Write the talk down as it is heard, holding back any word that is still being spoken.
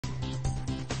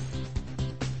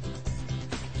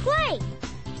Play!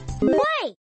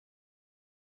 Play!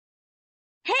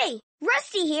 Hey,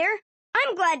 Rusty here.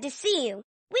 I'm glad to see you.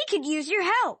 We could use your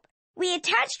help. We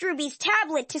attached Ruby's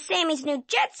tablet to Sammy's new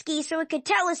jet ski so it could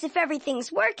tell us if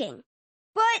everything's working.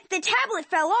 But the tablet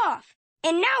fell off,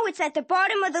 and now it's at the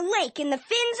bottom of the lake in the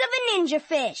fins of a ninja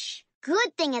fish.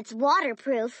 Good thing it's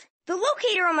waterproof. The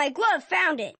locator on my glove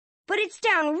found it, but it's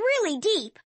down really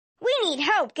deep. We need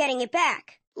help getting it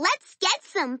back. Let's get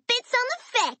some bits on the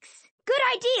fix. Good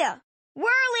idea.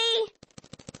 Whirly!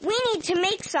 We need to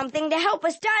make something to help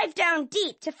us dive down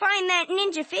deep to find that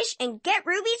ninja fish and get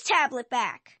Ruby's tablet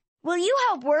back. Will you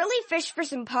help Whirly fish for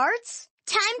some parts?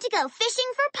 Time to go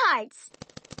fishing for parts.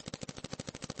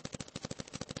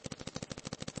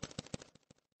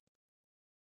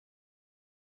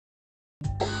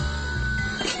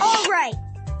 All right.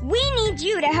 We need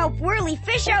you to help Whirly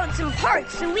fish out some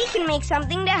parts so we can make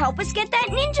something to help us get that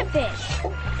ninja fish.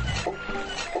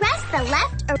 Press the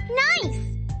left or... Nice!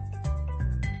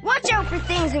 Watch out for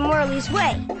things in Whirly's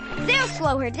way. They'll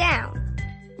slow her down.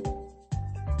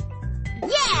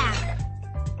 Yeah!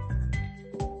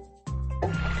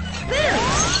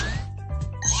 Boost!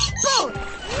 Boost!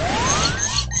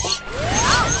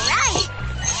 All right!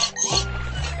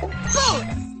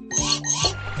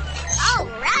 Boost! All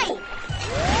right!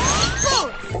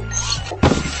 Boost!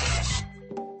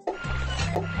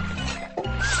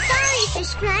 Sorry,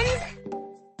 fish friends.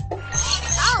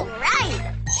 All right!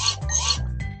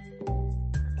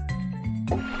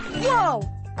 Whoa!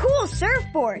 Cool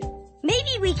surfboard.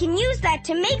 Maybe we can use that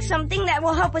to make something that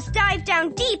will help us dive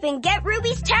down deep and get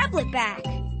Ruby's tablet back.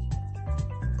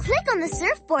 Click on the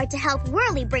surfboard to help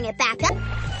Whirly bring it back up.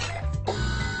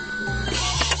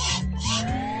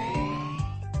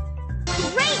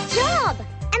 Great job!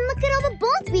 And look at all the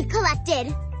bolts we've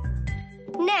collected.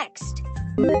 Next.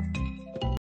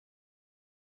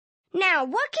 Now,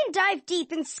 what can dive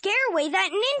deep and scare away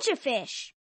that ninja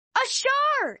fish? A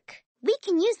shark! We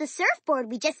can use the surfboard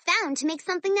we just found to make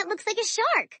something that looks like a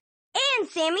shark. And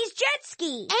Sammy's jet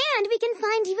ski. And we can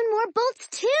find even more bolts,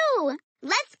 too.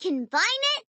 Let's combine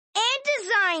it and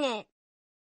design it.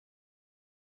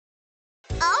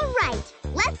 All right,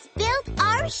 let's build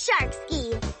our shark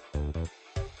ski.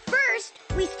 First,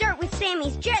 we start with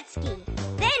Sammy's jet ski.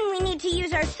 Then we need to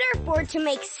use our surfboard to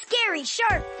make scary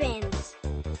shark fins.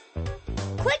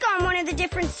 Click on one of the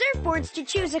different surfboards to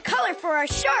choose a color for our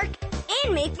shark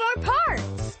and make more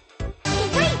parts.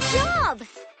 Great job!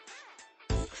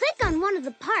 Click on one of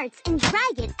the parts and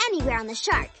drag it anywhere on the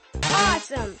shark.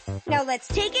 Awesome! Now let's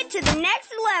take it to the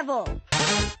next level.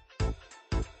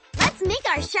 Let's make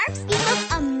our shark ski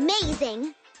look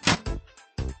amazing.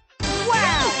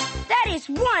 Wow! That is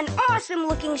one awesome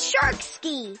looking shark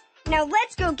ski. Now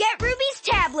let's go get Ruby's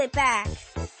tablet back.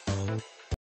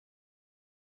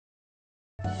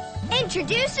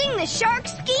 Introducing the Shark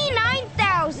Ski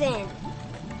 9000.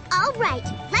 All right,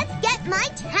 let's get my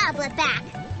tablet back.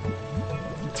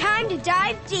 Time to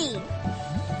dive deep.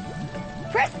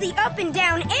 Press the up and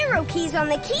down arrow keys on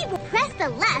the keyboard. Press the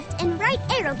left and right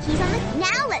arrow keys on the...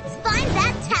 Now let's find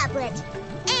that tablet.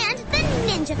 And the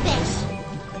ninja fish.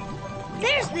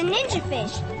 There's the ninja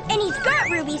fish, and he's got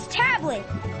Ruby's tablet.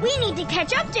 We need to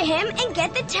catch up to him and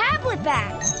get the tablet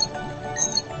back. Super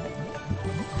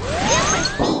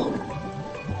speed.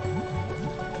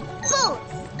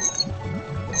 Bolts.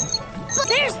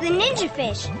 There's the ninja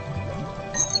fish.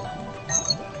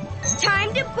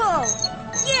 Time to bolt.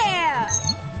 Yeah!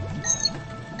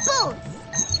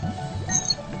 Bolts.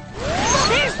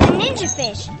 There's the ninja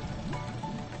fish.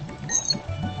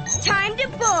 Time to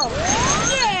bolt.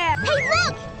 Yeah! Hey,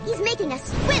 look! He's making a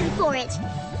swim for it.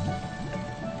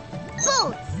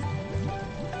 Bolts.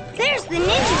 There's the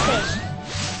ninja fish.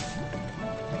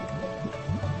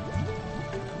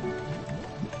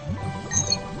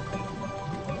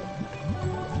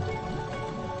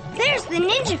 There's the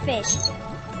ninja fish.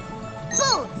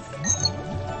 Bolts.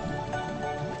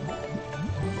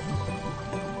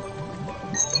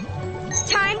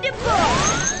 Time to bolt.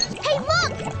 Hey,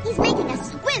 look! He's making a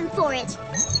swim for it.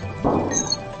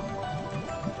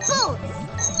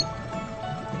 Bolts.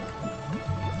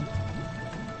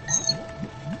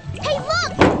 Hey,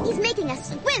 look! He's making a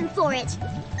swim for it.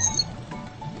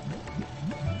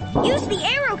 Use the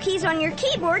arrow keys on your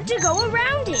keyboard to go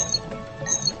around it.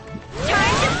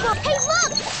 Time to bolt. Hey,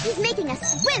 look! He's making a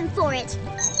swim for it.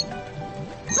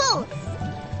 Bolts.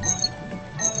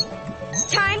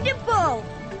 Time to bolt.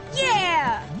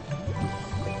 Yeah!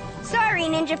 Sorry,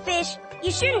 ninja fish.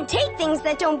 You shouldn't take things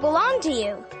that don't belong to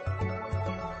you.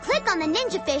 Click on the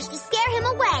ninja fish to scare him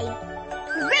away.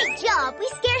 Great job! We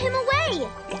scared him away.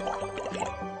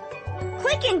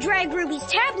 Click and drag Ruby's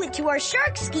tablet to our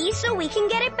shark ski so we can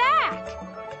get it back.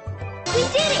 We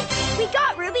did it! We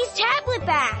got Ruby's tablet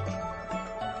back!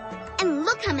 And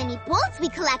look how many bolts we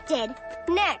collected.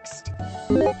 Next.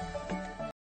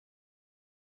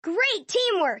 Great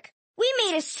teamwork! We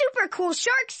made a super cool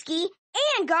shark ski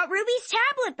and got Ruby's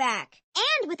tablet back.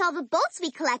 And with all the bolts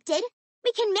we collected,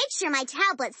 we can make sure my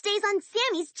tablet stays on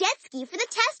Sammy's jet ski for the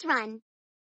test run.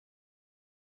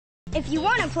 If you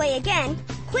want to play again,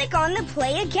 click on the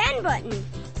Play Again button.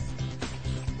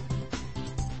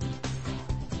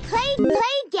 Play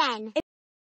again.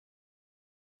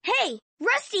 Hey,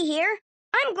 Rusty here.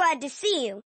 I'm glad to see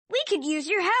you. We could use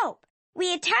your help.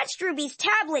 We attached Ruby's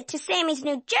tablet to Sammy's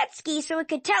new jet ski so it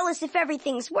could tell us if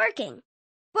everything's working.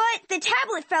 But the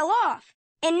tablet fell off,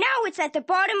 and now it's at the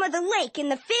bottom of the lake in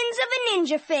the fins of a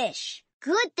ninja fish.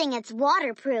 Good thing it's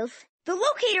waterproof. The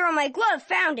locator on my glove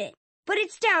found it, but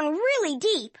it's down really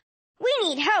deep. We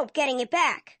need help getting it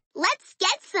back. Let's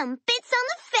get some bits on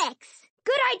the fix.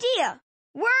 Good idea.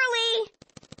 Whirly!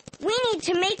 We need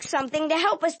to make something to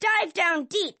help us dive down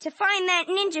deep to find that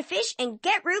ninja fish and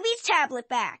get Ruby's tablet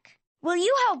back. Will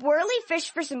you help Whirly fish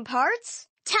for some parts?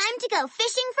 Time to go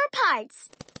fishing for parts.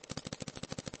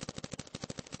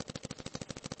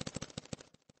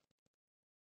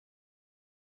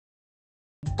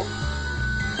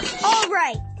 All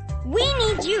right. We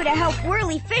need you to help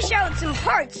Whirly fish out some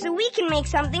parts so we can make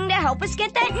something to help us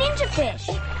get that ninja fish.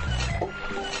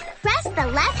 Press the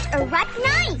left or right.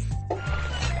 Nice!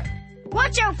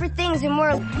 Watch out for things in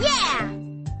Whirly. Yeah!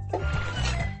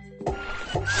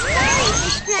 Sorry,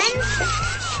 fish friends.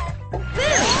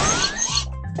 Boom!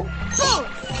 Boom!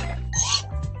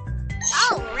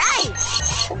 All right!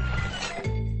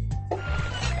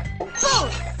 Boom!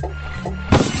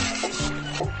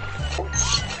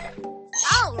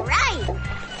 All right!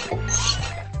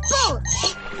 Boom!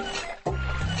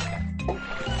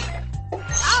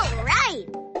 All right!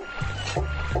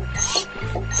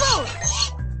 Boom!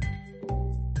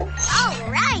 All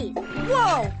right!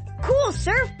 Whoa! Cool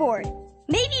surfboard.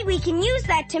 Maybe we can use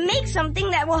that to make something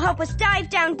that will help us dive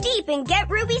down deep and get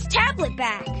Ruby's tablet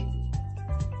back.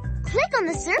 Click on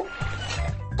the surf.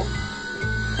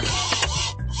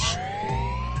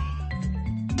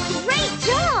 Great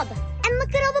job! And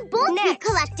look at all the bolts we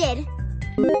collected.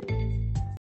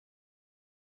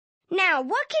 Now,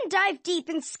 what can dive deep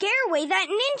and scare away that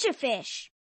ninja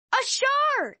fish? A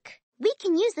shark! We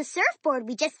can use the surfboard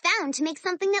we just found to make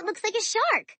something that looks like a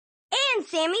shark. And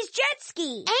Sammy's jet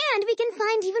ski. And we can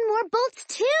find even more bolts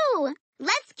too.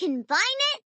 Let's combine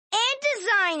it and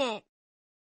design it.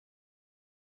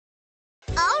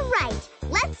 All right,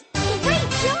 great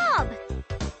job!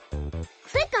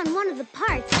 Click on one of the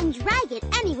parts and drag it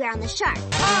anywhere on the shark.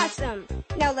 Awesome.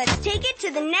 Now let's take it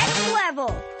to the next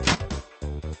level.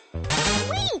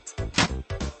 Sweet!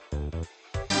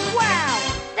 Wow,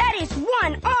 that is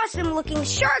one awesome looking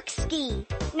shark ski.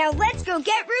 Now let's go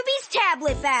get Ruby's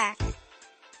tablet back.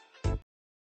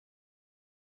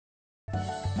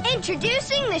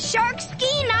 Introducing the Shark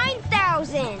Ski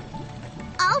 9000.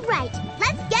 All right,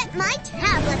 let's get my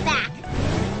tablet back.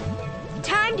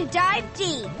 Time to dive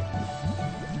deep.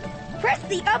 Press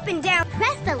the up and down.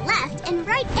 Press the left and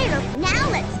right arrow. Now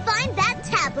let's find that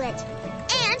tablet.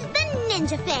 And the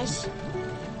ninja fish.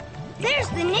 There's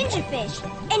the ninja fish,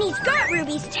 and he's got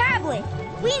Ruby's tablet.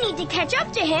 We need to catch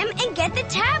up to him and get the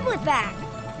tablet back.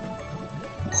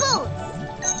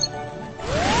 Bolts.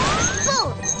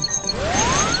 Bolts.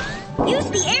 Use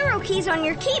the arrow keys on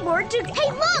your keyboard to...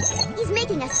 Hey, look! He's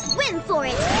making us swim for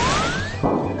it.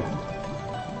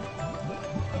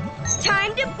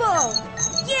 Time to pull.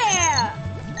 Yeah!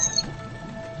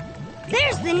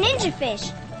 There's the ninja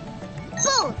fish.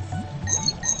 Bolts.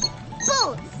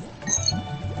 Bolts.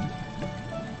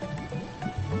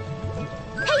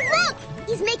 Hey, look!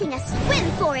 He's making us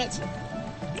swim for it.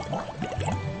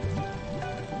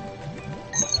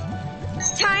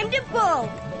 Time to pull.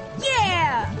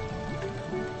 Yeah!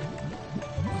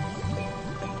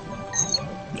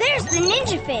 There's the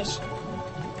ninja fish.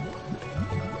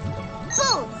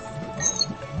 Bolts.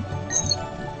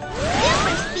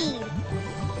 Super speed.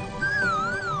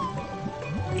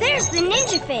 There's the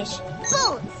ninja fish.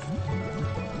 Bolts.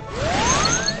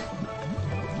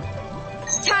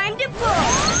 Time to pull.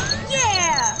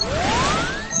 Yeah!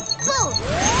 Bolts.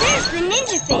 There's the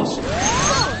ninja fish.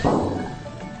 Bolts.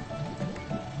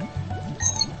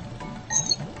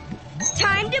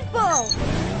 Time to pull.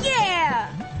 Yeah!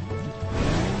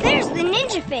 There's the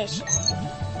ninja fish.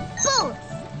 Bolts.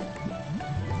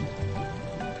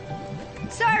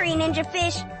 Sorry, ninja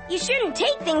fish. You shouldn't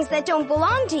take things that don't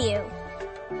belong to you.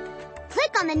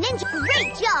 Click on the ninja.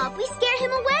 Great job! We scared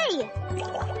him away.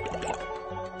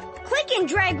 can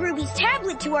drag Ruby's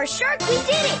tablet to our shark. We did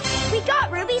it! We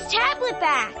got Ruby's tablet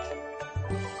back!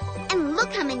 And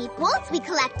look how many bolts we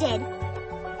collected.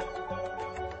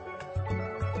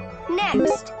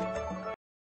 Next.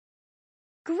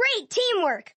 Great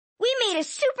teamwork! We made a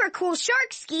super cool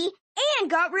shark ski and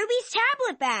got Ruby's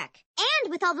tablet back.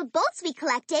 And with all the bolts we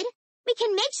collected, we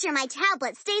can make sure my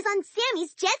tablet stays on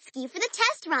Sammy's jet ski for the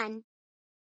test run.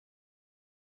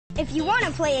 If you want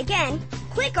to play again,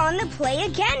 click on the Play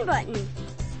Again button.